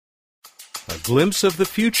a glimpse of the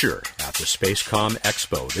future at the Spacecom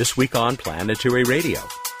Expo this week on Planetary Radio.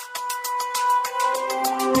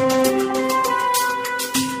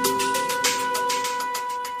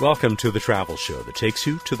 Welcome to the travel show that takes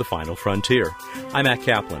you to the final frontier. I'm Matt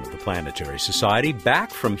Kaplan of the Planetary Society, back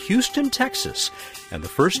from Houston, Texas, and the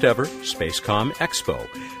first ever Spacecom Expo,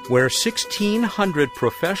 where 1,600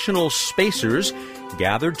 professional spacers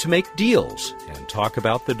gathered to make deals and talk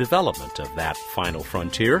about the development of that final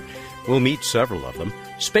frontier. We'll meet several of them.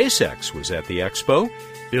 SpaceX was at the expo.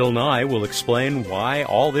 Bill Nye will explain why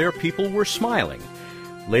all their people were smiling.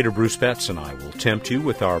 Later, Bruce Betts and I will tempt you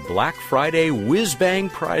with our Black Friday whiz-bang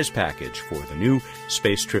prize package for the new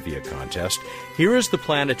Space Trivia Contest. Here is the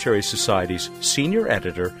Planetary Society's senior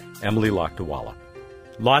editor, Emily Lakdawalla.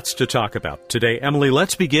 Lots to talk about today. Emily,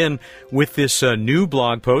 let's begin with this new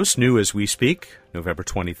blog post, new as we speak, November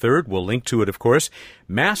 23rd. We'll link to it, of course.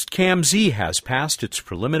 Mastcam Z has passed its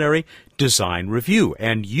preliminary design review,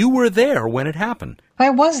 and you were there when it happened.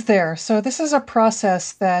 I was there. So this is a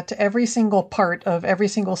process that every single part of every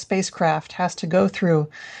single spacecraft has to go through.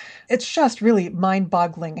 It's just really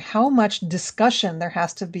mind-boggling how much discussion there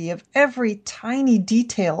has to be of every tiny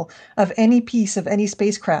detail of any piece of any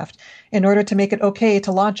spacecraft in order to make it okay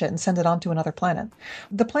to launch it and send it on to another planet.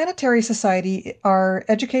 The Planetary Society are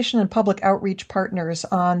education and public outreach partners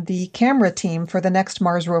on the camera team for the next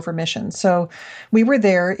Mars rover mission. So we were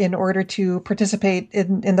there in order to participate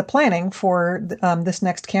in the planning for this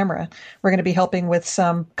next camera. We're going to be helping with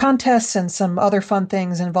some contests and some other fun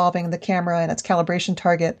things involving the camera and its calibration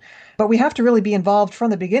target. But we have to really be involved from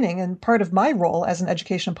the beginning, and part of my role as an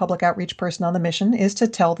education and public outreach person on the mission is to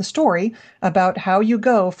tell the story about how you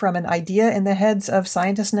go from an idea in the heads of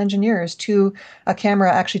scientists and engineers to a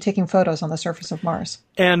camera actually taking photos on the surface of Mars.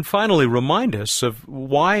 And finally, remind us of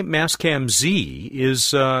why Mastcam Z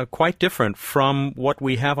is quite different from what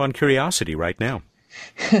we have on Curiosity right now.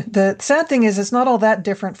 The sad thing is it's not all that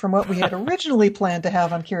different from what we had originally planned to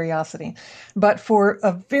have on Curiosity. But for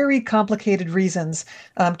very complicated reasons,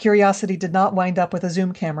 Curiosity did not wind up with a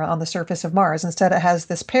zoom camera on the surface of Mars. Instead, it has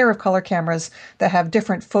this pair of color cameras that have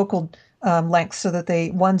different focal lengths so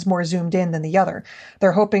that one's more zoomed in than the other.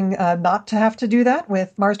 They're hoping not to have to do that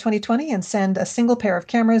with Mars 2020 and send a single pair of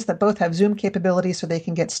cameras that both have zoom capability so they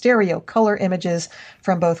can get stereo color images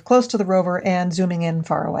from both close to the rover and zooming in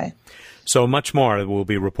far away. So much more will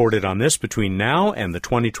be reported on this between now and the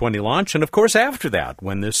 2020 launch, and of course after that,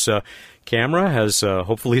 when this camera has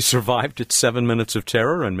hopefully survived its 7 minutes of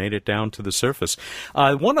terror and made it down to the surface.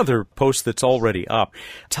 One other post that's already up.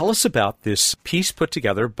 Tell us about this piece put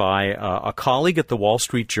together by a colleague at the Wall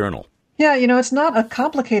Street Journal. Yeah, it's not a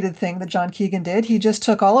complicated thing that John Keegan did. He just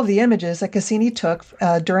took all of the images that Cassini took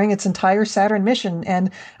during its entire Saturn mission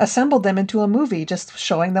and assembled them into a movie, just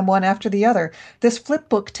showing them one after the other. This flip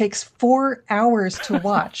book takes 4 hours to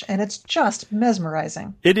watch, and it's just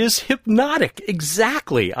mesmerizing. It is hypnotic,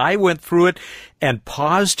 exactly. I went through it and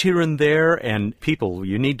paused here and there, and people,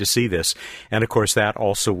 you need to see this. And, of course, that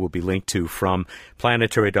also will be linked to from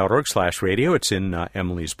planetary.org/radio. It's in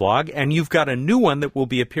Emily's blog. And you've got a new one that will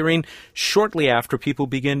be appearing shortly after people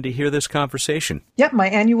begin to hear this conversation. Yep, my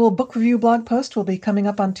annual book review blog post will be coming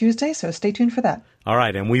up on Tuesday, so stay tuned for that. All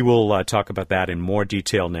right, and we will talk about that in more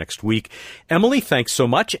detail next week. Emily, thanks so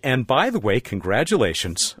much. And by the way,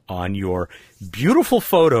 congratulations on your beautiful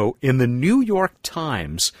photo in the New York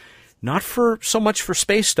Times. Not for so much for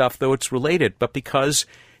space stuff, though it's related, but because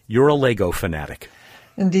you're a Lego fanatic.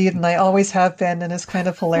 Indeed, and I always have been, and it's kind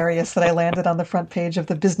of hilarious that I landed on the front page of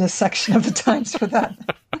the business section of the Times for that.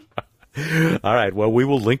 All right, well, we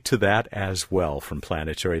will link to that as well from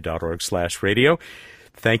planetary.org/radio.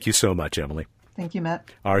 Thank you so much, Emily. Thank you, Matt.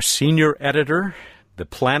 Our senior editor, the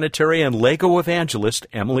planetary and Lego evangelist,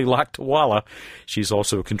 Emily Lakdawalla. She's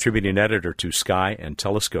also a contributing editor to Sky and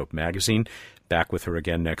Telescope magazine. Back with her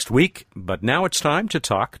again next week. But now it's time to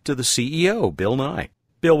talk to the CEO, Bill Nye.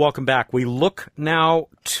 Bill, welcome back. We look now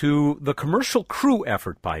to the commercial crew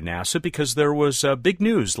effort by NASA because there was big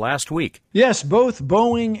news last week. Yes, both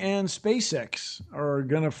Boeing and SpaceX are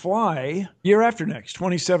going to fly year after next,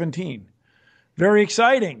 2017. Very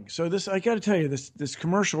exciting. So I got to tell you, this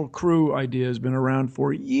commercial crew idea has been around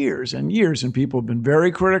for years and years, and people have been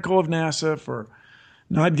very critical of NASA for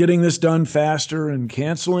not getting this done faster and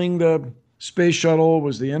canceling the space shuttle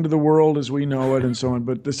was the end of the world as we know it and so on.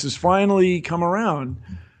 But this has finally come around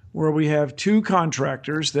where we have 2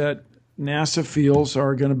 contractors that NASA feels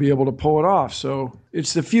are going to be able to pull it off. So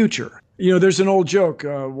it's the future. There's an old joke.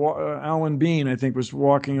 Alan Bean, I think, was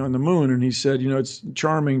walking on the moon, and he said, it's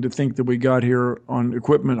charming to think that we got here on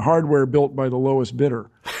hardware built by the lowest bidder.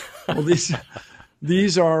 Well,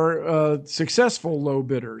 these are successful low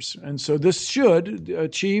bidders. And so this should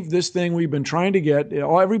achieve this thing we've been trying to get,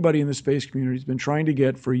 everybody in the space community has been trying to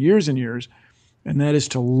get for years and years, and that is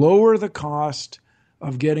to lower the cost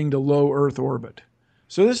of getting to low Earth orbit.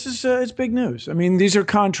 So this is it's big news. I mean, these are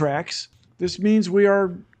contracts. This means we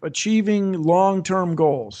are achieving long-term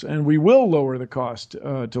goals, and we will lower the cost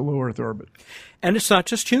to low Earth orbit. And it's not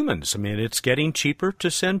just humans. I mean, it's getting cheaper to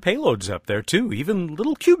send payloads up there, too, even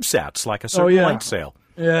little CubeSats like a certain light sail.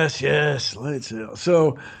 Yes, light sail.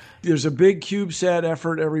 So there's a big CubeSat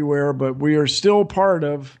effort everywhere, but we are still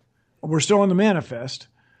we're still on the manifest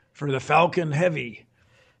for the Falcon Heavy,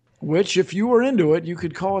 which, if you were into it, you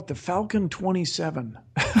could call it the Falcon 27.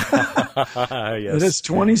 Yes. It has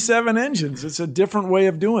 27 engines. It's a different way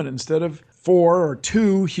of doing it. Instead of 4 or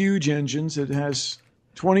 2 huge engines, it has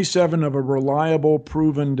 27 of a reliable,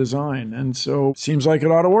 proven design. And so it seems like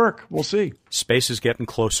it ought to work. We'll see. Space is getting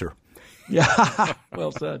closer. Yeah,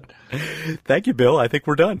 well said. Thank you, Bill. I think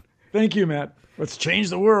we're done. Thank you, Matt. Let's change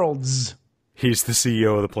the world. He's the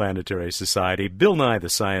CEO of the Planetary Society, Bill Nye the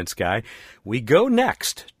Science Guy. We go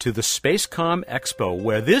next to the Spacecom Expo,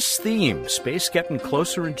 where this theme, space getting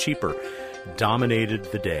closer and cheaper, dominated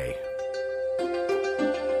the day.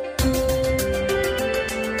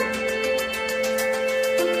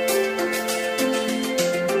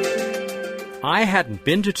 I hadn't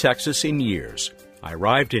been to Texas in years. I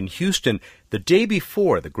arrived in Houston the day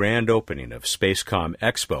before the grand opening of Spacecom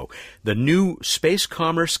Expo, the new Space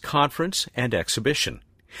Commerce Conference and Exhibition.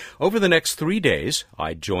 Over the next 3 days,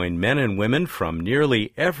 I'd join men and women from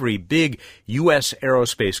nearly every big U.S.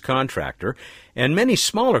 aerospace contractor and many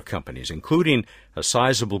smaller companies, including a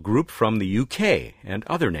sizable group from the UK and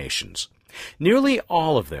other nations. Nearly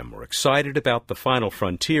all of them were excited about the final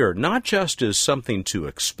frontier, not just as something to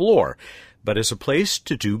explore, but as a place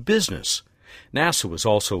to do business. NASA was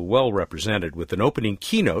also well represented with an opening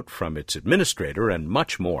keynote from its administrator and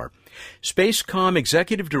much more. Spacecom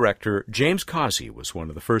Executive Director James Causey was one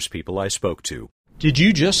of the first people I spoke to. Did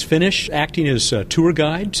you just finish acting as a tour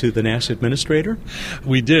guide to the NASA administrator?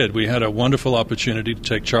 We did. We had a wonderful opportunity to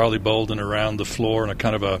take Charlie Bolden around the floor in a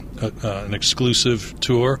kind of an exclusive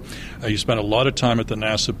tour. He spent a lot of time at the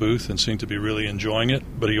NASA booth and seemed to be really enjoying it,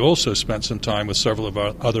 but he also spent some time with several of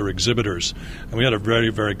our other exhibitors, and we had a very,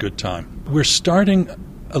 very good time. We're starting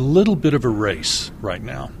a little bit of a race right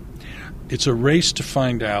now. It's a race to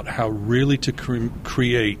find out how really to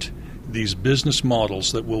create these business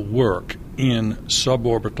models that will work in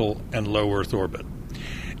suborbital and low Earth orbit.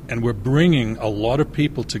 And we're bringing a lot of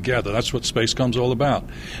people together. That's what Spacecom's all about.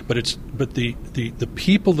 But the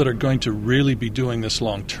people that are going to really be doing this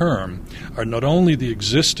long term are not only the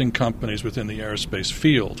existing companies within the aerospace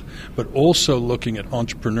field, but also looking at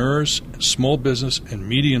entrepreneurs, small business and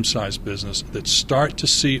medium-sized business that start to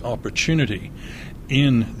see opportunity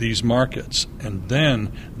in these markets, and then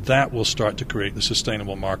that will start to create the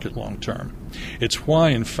sustainable market long term. It's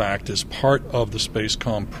why, in fact, as part of the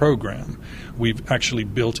Spacecom program, we've actually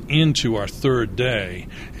built into our third day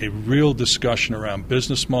a real discussion around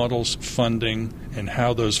business models, funding, and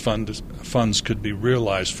how those funds could be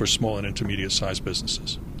realized for small and intermediate-sized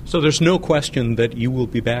businesses. So there's no question that you will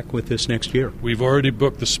be back with this next year. We've already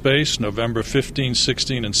booked the space, November 15,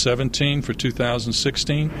 16, and 17 for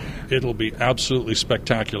 2016. It'll be absolutely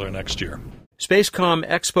spectacular next year. Spacecom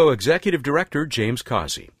Expo Executive Director James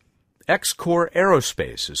Causey. X-Core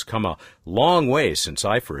Aerospace has come a long way since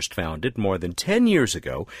I first found it more than 10 years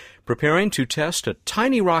ago, preparing to test a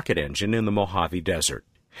tiny rocket engine in the Mojave Desert.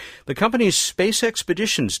 The company's Space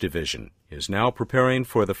Expeditions division is now preparing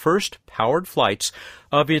for the first powered flights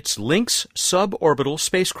of its Lynx suborbital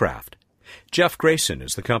spacecraft. Jeff Grayson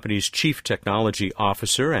is the company's Chief Technology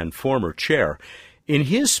Officer and former chair. In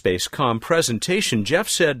his Spacecom presentation, Jeff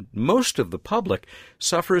said most of the public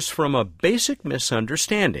suffers from a basic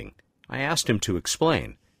misunderstanding. I asked him to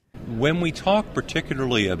explain. When we talk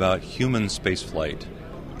particularly about human spaceflight,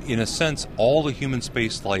 in a sense, all the human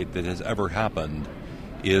spaceflight that has ever happened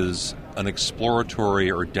is an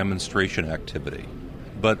exploratory or demonstration activity.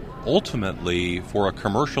 But ultimately, for a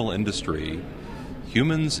commercial industry,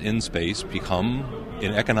 humans in space become,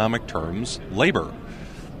 in economic terms, labor.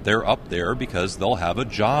 They're up there because they'll have a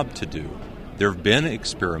job to do. There have been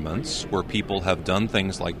experiments where people have done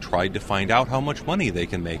things like tried to find out how much money they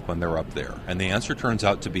can make when they're up there. And the answer turns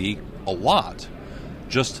out to be a lot,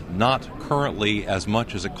 just not currently as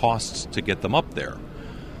much as it costs to get them up there.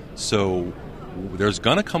 So there's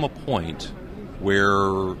going to come a point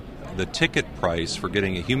where the ticket price for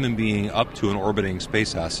getting a human being up to an orbiting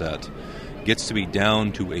space asset gets to be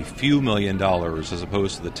down to a few $1 million as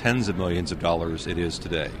opposed to the tens of millions of dollars it is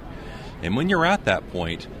today. And when you're at that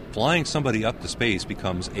point, flying somebody up to space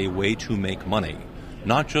becomes a way to make money,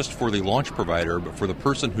 not just for the launch provider, but for the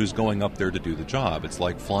person who's going up there to do the job. It's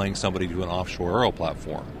like flying somebody to an offshore aero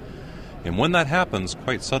platform. And when that happens,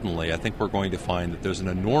 quite suddenly, I think we're going to find that there's an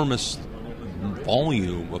enormous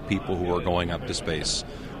volume of people who are going up to space.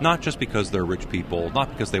 Not just because they're rich people,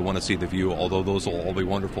 not because they want to see the view, although those will all be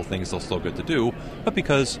wonderful things they'll still get to do, but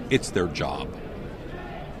because it's their job.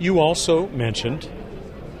 You also mentioned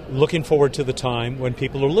looking forward to the time when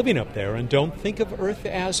people are living up there and don't think of Earth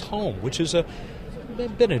as home, which has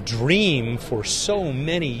been a dream for so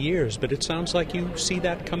many years, but it sounds like you see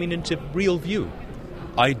that coming into real view.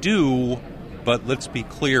 I do, but let's be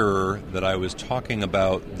clear that I was talking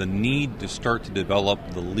about the need to start to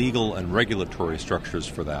develop the legal and regulatory structures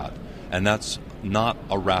for that, and that's not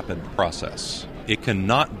a rapid process. It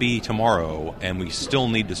cannot be tomorrow, and we still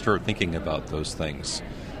need to start thinking about those things.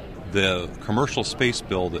 The commercial space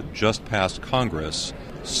bill that just passed Congress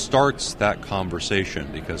starts that conversation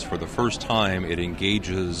because for the first time it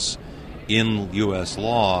engages in U.S.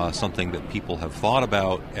 law something that people have thought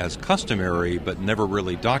about as customary but never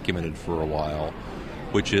really documented for a while,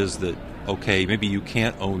 which is that, okay, maybe you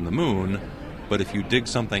can't own the moon, but if you dig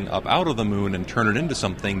something up out of the moon and turn it into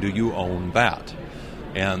something, do you own that?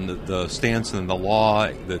 And the stance in the law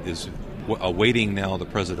that is awaiting now the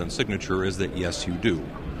president's signature is that yes, you do.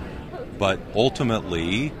 But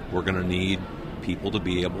ultimately, we're going to need people to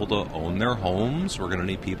be able to own their homes. We're going to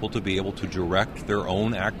need people to be able to direct their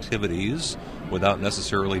own activities without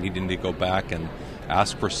necessarily needing to go back and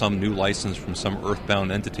ask for some new license from some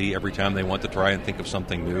earthbound entity every time they want to try and think of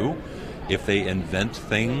something new. If they invent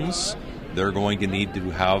things, they're going to need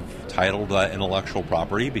to have title to that intellectual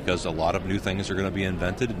property because a lot of new things are going to be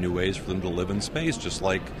invented, new ways for them to live in space, just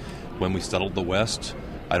like when we settled the West.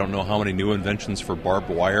 I don't know how many new inventions for barbed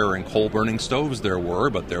wire and coal-burning stoves there were,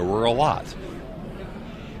 but there were a lot.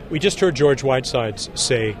 We just heard George Whitesides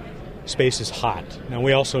say space is hot. Now,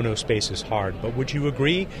 we also know space is hard, but would you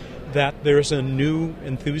agree that there's a new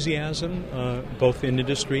enthusiasm, both in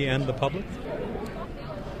industry and the public?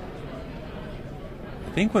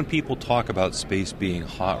 I think when people talk about space being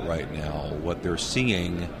hot right now, what they're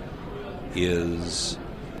seeing is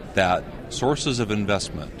that sources of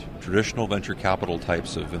investment, traditional venture capital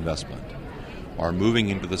types of investment, are moving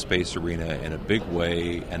into the space arena in a big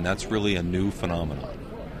way, and that's really a new phenomenon.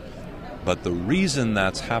 But the reason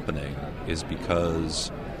that's happening is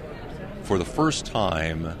because for the first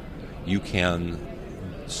time you can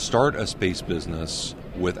start a space business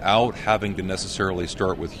without having to necessarily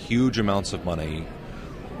start with huge amounts of money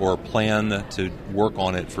or plan to work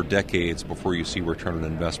on it for decades before you see return on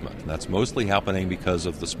investment. And that's mostly happening because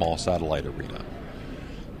of the small satellite arena.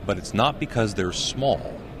 But it's not because they're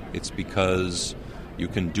small. It's because you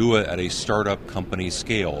can do it at a startup company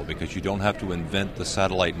scale because you don't have to invent the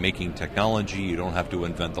satellite making technology, you don't have to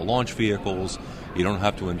invent the launch vehicles, you don't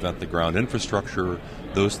have to invent the ground infrastructure.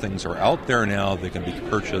 Those things are out there now. They can be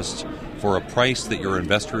purchased for a price that your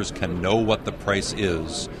investors can know what the price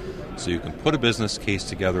is. So you can put a business case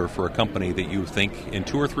together for a company that you think in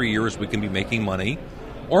 2 or 3 years we can be making money,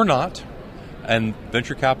 or not. And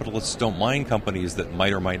venture capitalists don't mind companies that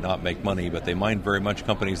might or might not make money, but they mind very much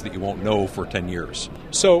companies that you won't know for 10 years.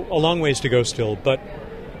 So a long ways to go still, but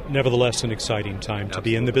nevertheless an exciting time to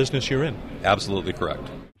be in the business you're in. Absolutely correct.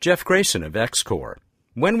 Jeff Grayson of X-Corp.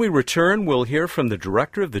 When we return, we'll hear from the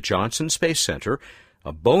director of the Johnson Space Center,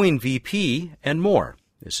 a Boeing VP, and more.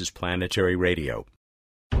 This is Planetary Radio.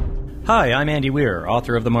 Hi, I'm Andy Weir,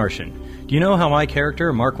 author of The Martian. Do you know how my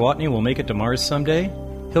character, Mark Watney, will make it to Mars someday?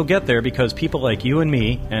 He'll get there because people like you and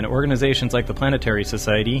me, and organizations like the Planetary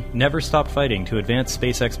Society, never stop fighting to advance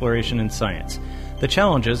space exploration and science. The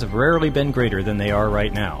challenges have rarely been greater than they are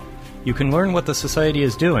right now. You can learn what the Society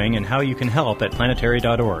is doing and how you can help at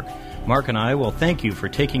planetary.org. Mark and I will thank you for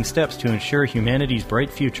taking steps to ensure humanity's bright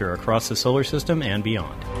future across the solar system and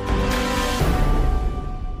beyond.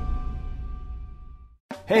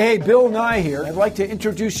 Hey, Bill Nye here. I'd like to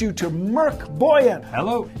introduce you to Mark Boyan.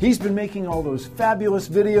 Hello. He's been making all those fabulous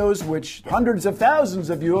videos which hundreds of thousands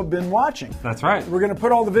of you have been watching. That's right. We're going to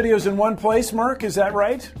put all the videos in one place, Mark, is that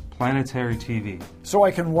right? Planetary TV. So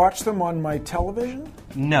I can watch them on my television?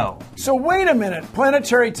 No. So wait a minute,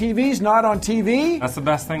 Planetary TV's not on TV? That's the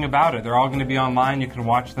best thing about it. They're all going to be online. You can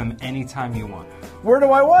watch them anytime you want. Where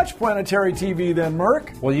do I watch Planetary TV then,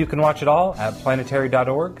 Mark? Well, you can watch it all at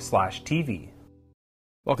planetary.org/TV.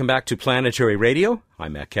 Welcome back to Planetary Radio.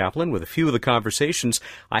 I'm Matt Kaplan with a few of the conversations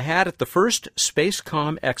I had at the first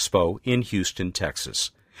Spacecom Expo in Houston,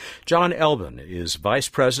 Texas. John Elbin is Vice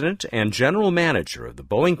President and General Manager of the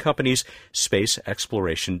Boeing Company's Space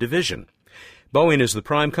Exploration Division. Boeing is the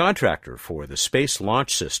prime contractor for the Space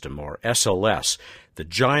Launch System, or SLS, the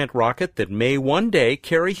giant rocket that may one day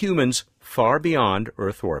carry humans far beyond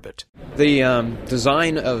Earth orbit. The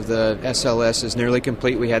design of the SLS is nearly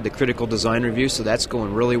complete. We had the critical design review, so that's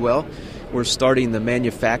going really well. We're starting the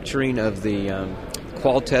manufacturing of the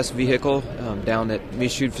qual test vehicle down at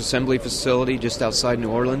Michoud Assembly Facility just outside New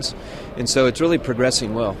Orleans, and so it's really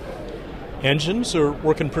progressing well. Engines are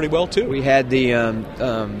working pretty well, too. We had the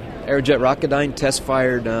Aerojet Rocketdyne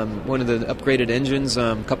test-fired one of the upgraded engines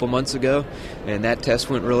a couple months ago, and that test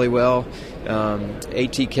went really well.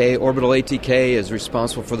 ATK, Orbital ATK, is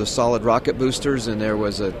responsible for the solid rocket boosters, and there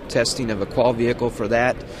was a testing of a qual vehicle for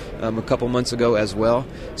that a couple months ago as well.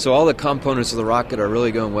 So all the components of the rocket are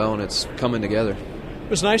really going well, and it's coming together. It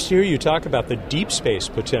was nice to hear you talk about the deep space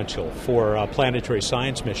potential for planetary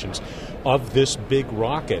science missions of this big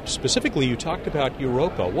rocket. Specifically, you talked about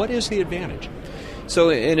Europa. What is the advantage? So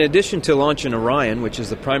in addition to launching Orion, which is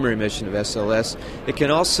the primary mission of SLS, it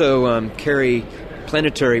can also carry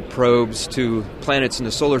planetary probes to planets in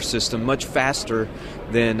the solar system much faster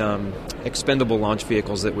than expendable launch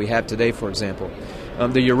vehicles that we have today, for example.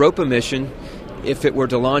 The Europa mission, if it were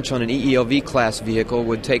to launch on an EELV-class vehicle,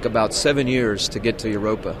 would take about 7 years to get to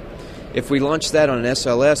Europa. If we launch that on an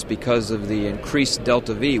SLS, because of the increased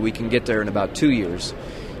delta V, we can get there in about 2 years.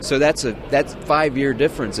 So that 5-year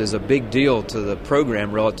difference is a big deal to the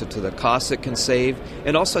program relative to the costs it can save,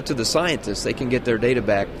 and also to the scientists. They can get their data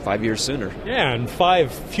back 5 years sooner. Yeah, and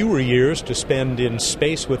 5 fewer years to spend in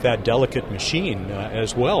space with that delicate machine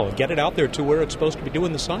as well. Get it out there to where it's supposed to be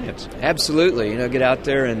doing the science. Absolutely. Get out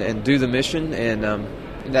there and do the mission, and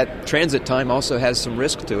that transit time also has some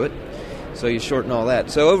risk to it. So you shorten all that.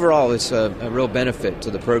 So overall, it's a real benefit to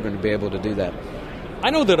the program to be able to do that. I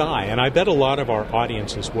know that and I bet a lot of our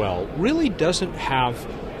audience as well, really doesn't have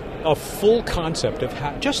a full concept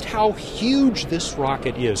of just how huge this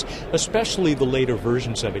rocket is, especially the later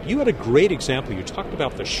versions of it. You had a great example. You talked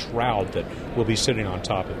about the shroud that will be sitting on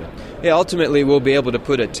top of it. Yeah, ultimately we'll be able to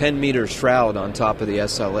put a 10-meter shroud on top of the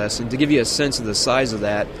SLS. And to give you a sense of the size of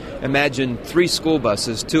that, imagine 3 school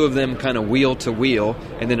buses, 2 of them kind of wheel to wheel,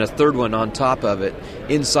 and then a third one on top of it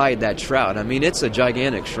inside that shroud. I mean, it's a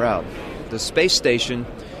gigantic shroud. The space station,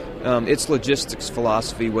 its logistics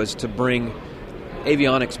philosophy was to bring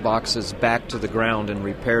avionics boxes back to the ground and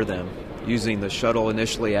repair them, using the shuttle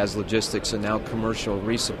initially as logistics and now commercial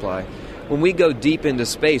resupply. When we go deep into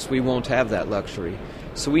space, we won't have that luxury.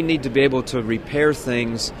 So we need to be able to repair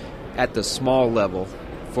things at the small level.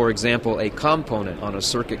 For example, a component on a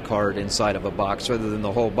circuit card inside of a box rather than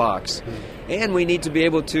the whole box. And we need to be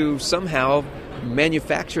able to somehow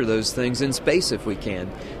manufacture those things in space if we can.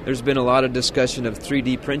 There's been a lot of discussion of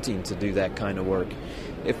 3D printing to do that kind of work.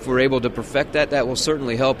 If we're able to perfect that, that will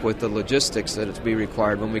certainly help with the logistics that will be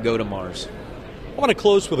required when we go to Mars. I want to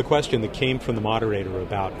close with a question that came from the moderator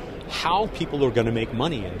about how people are going to make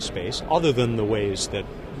money in space, other than the ways that,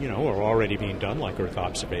 are already being done, like Earth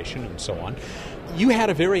observation and so on. You had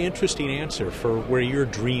a very interesting answer for where your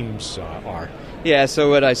dreams are. Yeah, so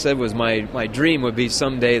what I said was my dream would be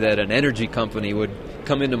someday that an energy company would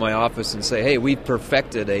come into my office and say, hey, we've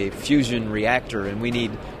perfected a fusion reactor and we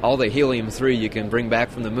need all the helium-3 you can bring back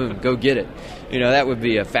from the moon. Go get it. That would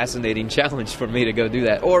be a fascinating challenge for me to go do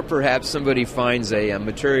that. Or perhaps somebody finds a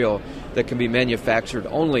material that can be manufactured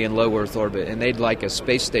only in low Earth orbit, and they'd like a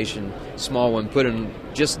space station, small one, put in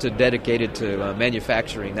just dedicated to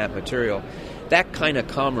manufacturing that material. That kind of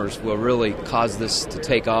commerce will really cause this to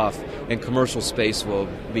take off, and commercial space will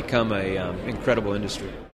become an incredible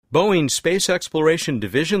industry. Boeing Space Exploration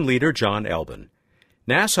Division leader John Elbin.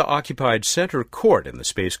 NASA occupied Center Court in the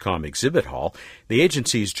Spacecom exhibit hall. The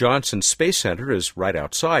agency's Johnson Space Center is right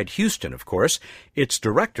outside Houston, of course. Its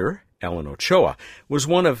director, Ellen Ochoa, was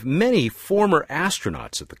one of many former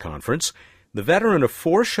astronauts at the conference. The veteran of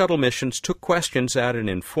 4 shuttle missions took questions at an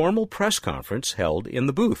informal press conference held in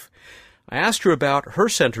the booth. I asked her about her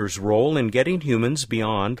center's role in getting humans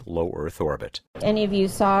beyond low Earth orbit. Any of you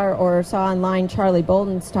saw online Charlie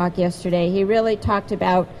Bolden's talk yesterday, he really talked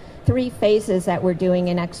about 3 phases that we're doing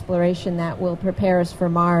in exploration that will prepare us for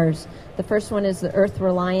Mars. The first one is the Earth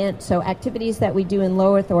reliant, so activities that we do in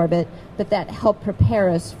low Earth orbit, but that help prepare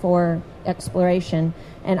us for exploration.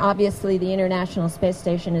 And obviously the International Space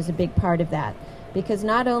Station is a big part of that, because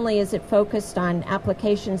not only is it focused on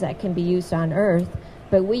applications that can be used on Earth,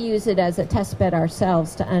 but we use it as a test bed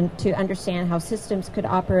ourselves to understand how systems could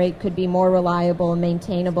operate, could be more reliable and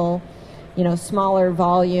maintainable, smaller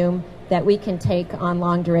volume that we can take on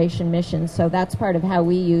long-duration missions. So that's part of how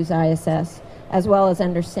we use ISS, as well as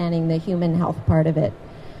understanding the human health part of it.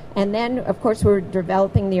 And then, of course, we're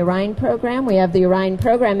developing the Orion program. We have the Orion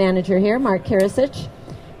program manager here, Mark Kirasich.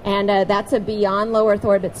 And that's a beyond low Earth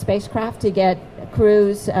orbit spacecraft to get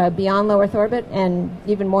crews beyond low Earth orbit, and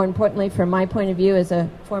even more importantly, from my point of view as a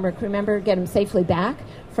former crew member, get them safely back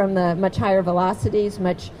from the much higher velocities,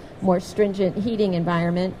 much more stringent heating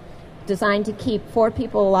environment, designed to keep 4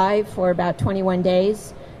 people alive for about 21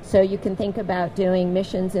 days. So you can think about doing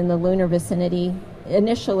missions in the lunar vicinity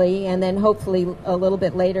initially, and then hopefully a little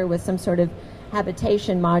bit later with some sort of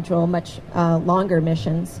habitation module, much longer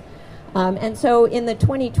missions. And so in the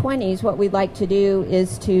 2020s, what we'd like to do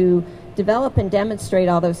is to develop and demonstrate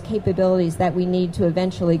all those capabilities that we need to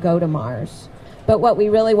eventually go to Mars. But what we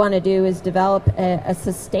really want to do is develop a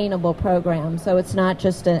sustainable program. So it's not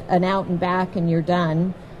just an out and back and you're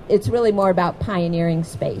done. It's really more about pioneering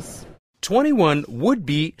space. 21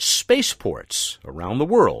 would-be spaceports around the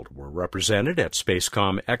world were represented at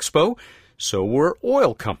Spacecom Expo. So were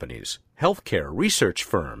oil companies, healthcare research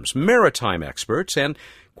firms, maritime experts, and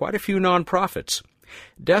quite a few nonprofits.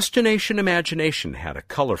 Destination Imagination had a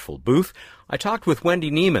colorful booth. I talked with Wendy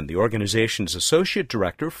Neiman, the organization's Associate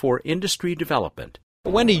Director for Industry Development.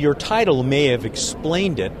 Wendy, your title may have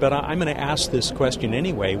explained it, but I'm going to ask this question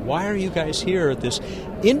anyway. Why are you guys here at this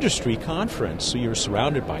industry conference? So you're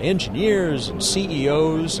surrounded by engineers and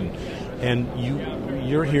CEOs, and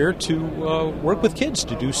you're here to work with kids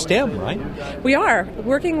to do STEM, right? We are.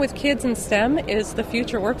 Working with kids in STEM is the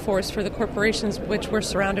future workforce for the corporations which we're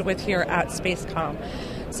surrounded with here at Spacecom.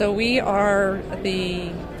 So we are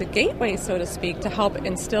the gateway, so to speak, to help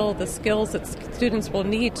instill the skills that students will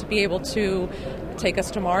need to be able to take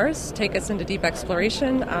us to Mars, take us into deep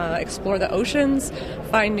exploration, explore the oceans,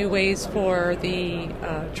 find new ways for the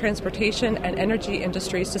transportation and energy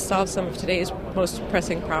industries to solve some of today's most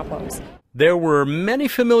pressing problems. There were many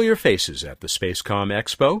familiar faces at the Spacecom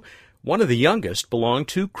Expo. One of the youngest belonged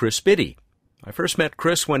to Chris Biddy. I first met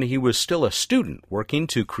Chris when he was still a student working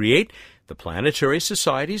to create the Planetary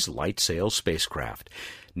Society's LightSail spacecraft.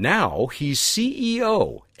 Now he's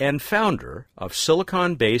CEO and founder of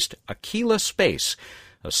Silicon-based Aquila Space,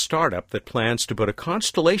 a startup that plans to put a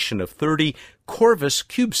constellation of 30 Corvus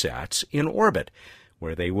CubeSats in orbit,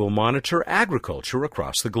 where they will monitor agriculture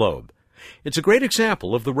across the globe. It's a great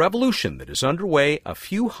example of the revolution that is underway a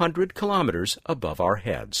few hundred kilometers above our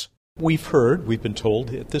heads. We've been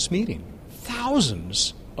told at this meeting,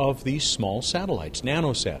 thousands of these small satellites,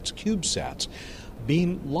 nanosats, CubeSats,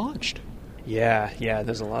 being launched. Yeah,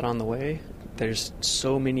 there's a lot on the way. There's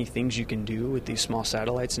so many things you can do with these small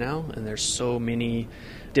satellites now, and there's so many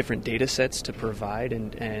different data sets to provide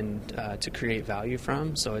and to create value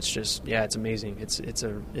from. So it's just, it's amazing.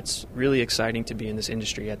 It's really exciting to be in this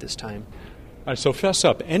industry at this time. All right, so fess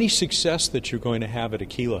up, any success that you're going to have at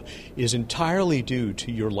Aquila is entirely due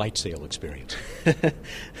to your LightSail experience.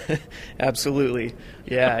 Absolutely.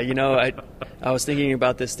 Yeah, I was thinking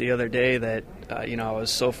about this the other day that, I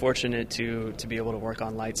was so fortunate to be able to work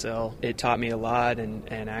on LightSail. It taught me a lot,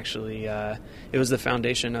 and actually it was the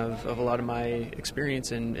foundation of a lot of my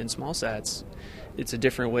experience in small sats. It's a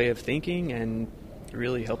different way of thinking, and it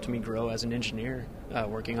really helped me grow as an engineer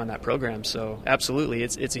working on that program. So absolutely,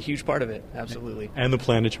 it's a huge part of it. Absolutely. And the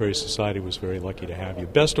Planetary Society was very lucky to have you.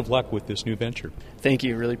 Best of luck with this new venture. Thank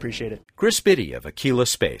you. Really appreciate it. Chris Biddy of Aquila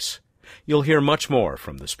Space. You'll hear much more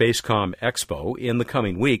from the Spacecom Expo in the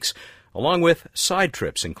coming weeks, along with side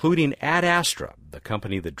trips, including Ad Astra, the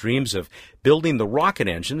company that dreams of building the rocket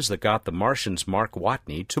engines that got the Martian's Mark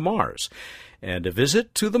Watney to Mars, and a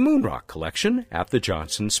visit to the Moonrock collection at the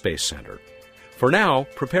Johnson Space Center. For now,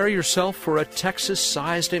 prepare yourself for a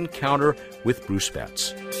Texas-sized encounter with Bruce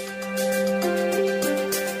Betts.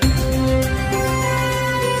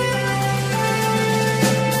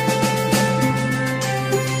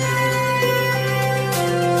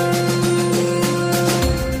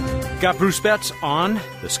 Got Bruce Betts on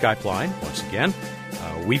the Skype line once again.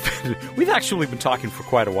 We've actually been talking for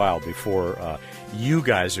quite a while before you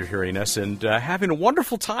guys are hearing us, and having a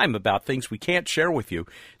wonderful time about things we can't share with you.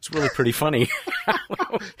 It's really pretty funny.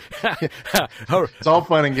 It's all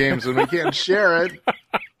fun and games when we can't share it.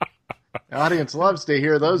 The audience loves to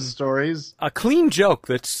hear those stories. A clean joke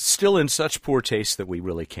that's still in such poor taste that we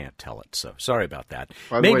really can't tell it. So sorry about that.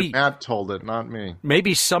 By the way, Matt told it, not me.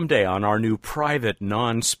 Maybe someday on our new private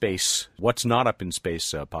non-space, What's Not Up in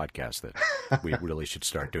Space podcast that we really should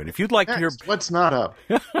start doing. If you'd like to hear What's Not Up.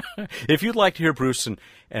 If you'd like to hear Bruce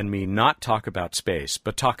and me not talk about space,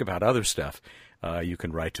 but talk about other stuff, you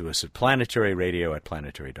can write to us at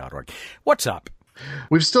planetaryradio@planetary.org. What's up?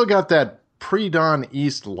 We've still got that pre-dawn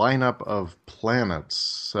east lineup of planets.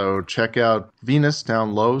 So check out Venus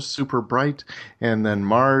down low, super bright, and then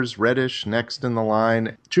Mars, reddish, next in the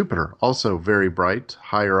line. Jupiter, also very bright,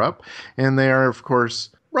 higher up. And they are, of course,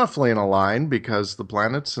 roughly in a line because the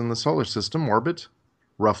planets in the solar system orbit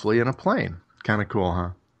roughly in a plane. Kind of cool, huh?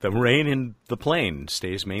 The rain in the plane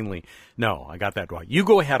stays mainly... No, I got that wrong. You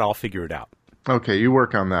go ahead, I'll figure it out. Okay, you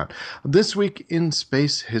work on that. This week in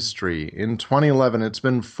space history. In 2011, it's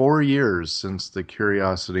been 4 years since the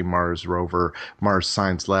Curiosity Mars rover Mars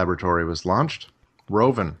Science Laboratory was launched.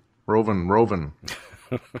 Rovin'.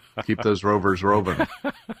 Keep those rovers roving.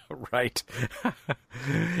 Right.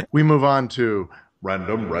 We move on to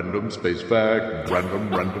random space fact,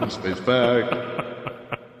 random space fact.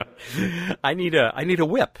 I need a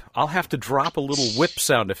whip. I'll have to drop a little whip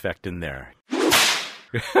sound effect in there.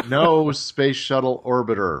 No space shuttle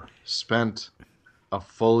orbiter spent a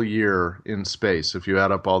full year in space if you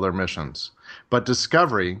add up all their missions. But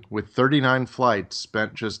Discovery, with 39 flights,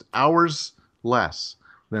 spent just hours less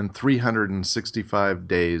than 365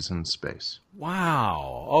 days in space.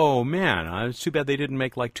 Wow. Oh, man. It's too bad they didn't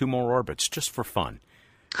make like 2 more orbits just for fun.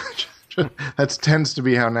 That tends to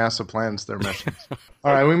be how NASA plans their missions.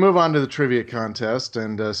 All right, we move on to the trivia contest.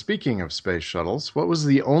 And speaking of space shuttles, what was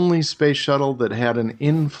the only space shuttle that had an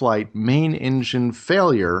in-flight main engine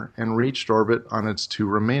failure and reached orbit on its 2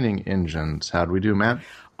 remaining engines? How'd we do, Matt?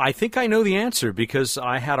 I think I know the answer because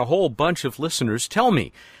I had a whole bunch of listeners tell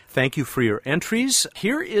me. Thank you for your entries.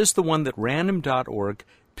 Here is the one that random.org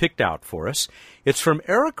picked out for us. It's from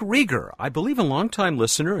Eric Rieger, I believe a longtime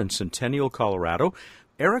listener in Centennial, Colorado.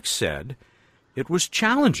 Eric said it was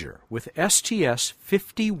Challenger with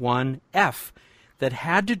STS-51F that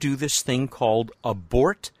had to do this thing called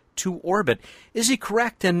abort to orbit. Is he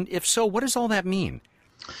correct? And if so, what does all that mean?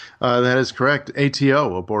 That is correct.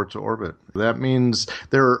 ATO, abort to orbit. That means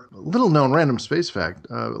they're little-known random space fact.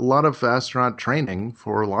 A lot of astronaut training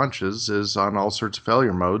for launches is on all sorts of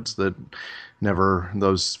failure modes that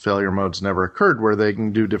those failure modes never occurred, where they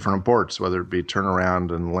can do different aborts, whether it be turn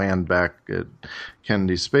around and land back at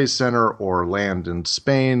Kennedy Space Center or land in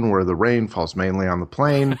Spain where the rain falls mainly on the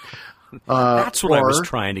plane. That's what I was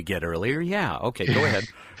trying to get earlier. Yeah, okay, go ahead.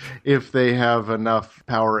 If they have enough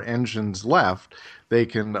power engines left, they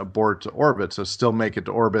can abort to orbit, so still make it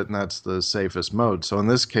to orbit, and that's the safest mode. So in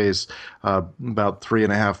this case, about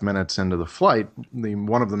 3.5 minutes into the flight,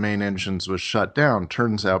 one of the main engines was shut down,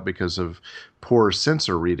 turns out because of poor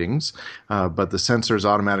sensor readings, but the sensors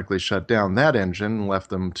automatically shut down that engine,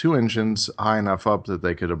 left them 2 engines high enough up that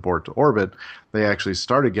they could abort to orbit. They actually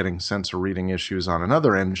started getting sensor reading issues on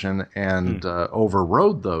another engine and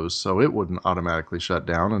overrode those, so it wouldn't automatically shut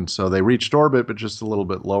down, and so they reached orbit, but just a little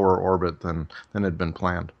bit lower orbit than had been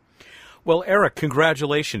planned. Well, Eric,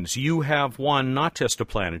 congratulations. You have won not just a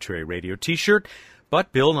Planetary Radio t-shirt,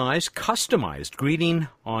 but Bill Nye's customized greeting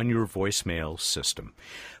on your voicemail system.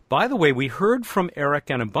 By the way, we heard from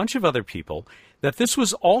Eric and a bunch of other people that this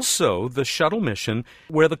was also the shuttle mission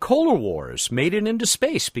where the Polar Wars made it into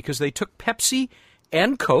space because they took Pepsi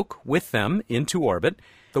and Coke with them into orbit.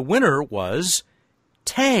 The winner was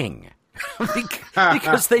Tang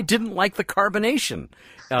because they didn't like the carbonation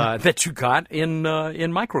that you got in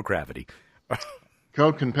microgravity.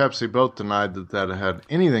 Coke and Pepsi both denied that had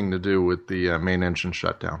anything to do with the main engine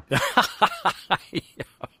shutdown.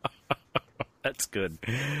 That's good.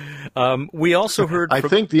 We also heard... I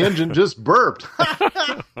think the engine just burped.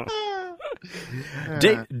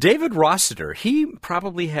 David Rossiter, he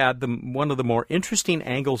probably had one of the more interesting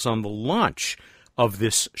angles on the launch of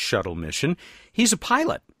this shuttle mission. He's a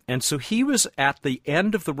pilot, and so he was at the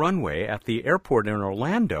end of the runway at the airport in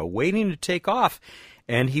Orlando waiting to take off,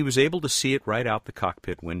 and he was able to see it right out the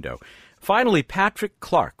cockpit window. Finally, Patrick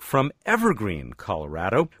Clark from Evergreen,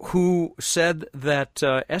 Colorado, who said that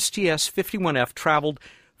STS-51F traveled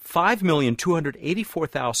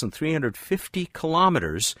 5,284,350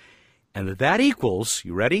 kilometers, and that equals,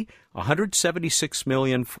 you ready,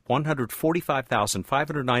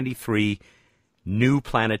 176,145,593 new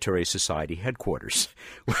Planetary Society headquarters.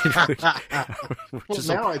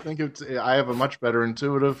 Now I think I have a much better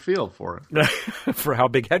intuitive feel for it. For how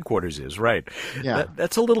big headquarters is, right. Yeah.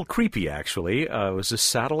 That's a little creepy, actually. Was this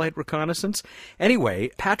satellite reconnaissance? Anyway,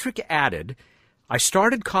 Patrick added, I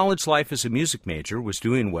started college life as a music major, was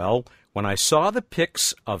doing well. When I saw the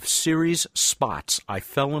pics of series spots, I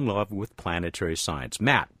fell in love with planetary science.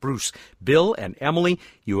 Matt, Bruce, Bill, and Emily,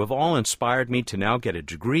 you have all inspired me to now get a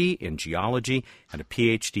degree in geology and a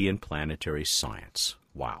PhD in planetary science.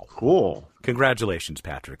 Wow. Cool. Congratulations,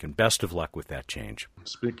 Patrick, and best of luck with that change.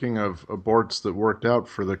 Speaking of aborts that worked out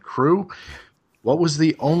for the crew, What was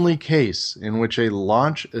the only case in which a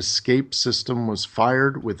launch escape system was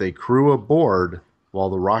fired with a crew aboard while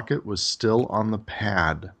the rocket was still on the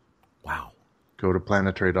pad? Wow. Go to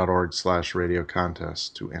planetary.org/radio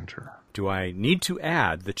contest to enter. Do I need to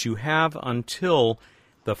add that you have until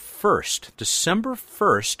the 1st, December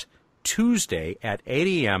 1st, Tuesday at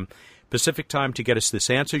 8 a.m. Pacific time to get us this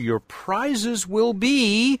answer. Your prizes will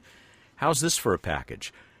be, how's this for a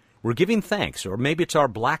package? We're giving thanks, or maybe it's our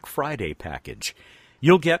Black Friday package.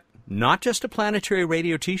 You'll get not just a Planetary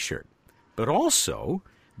Radio t-shirt, but also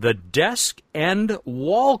the desk and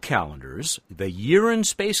wall calendars, the Year in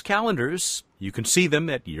Space calendars. You can see them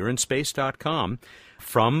at yearinspace.com.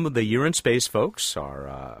 From the Year in Space folks,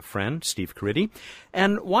 our friend Steve Caridi.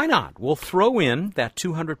 And why not? We'll throw in that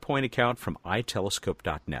 200-point account from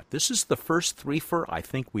itelescope.net. This is the first threefer I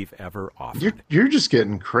think we've ever offered. You're just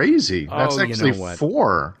getting crazy. That's actually you know what?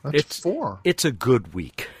 4. That's 4. It's a good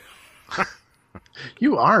week.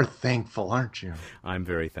 You are thankful, aren't you? I'm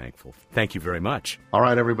very thankful. Thank you very much. All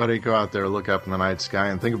right, everybody, go out there, look up in the night sky,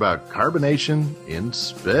 and think about carbonation in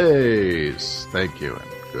space. Thank you, and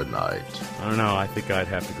good night. I don't know. I think I'd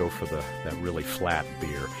have to go for that really flat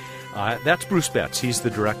beer. That's Bruce Betts. He's the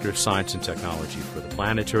Director of Science and Technology for the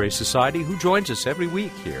Planetary Society, who joins us every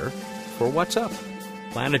week here for What's Up.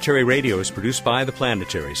 Planetary Radio is produced by the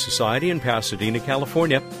Planetary Society in Pasadena,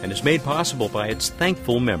 California, and is made possible by its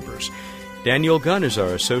thankful members. Daniel Gunn is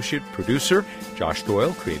our associate producer. Josh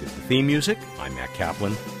Doyle created the theme music. I'm Matt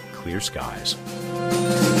Kaplan. Clear skies.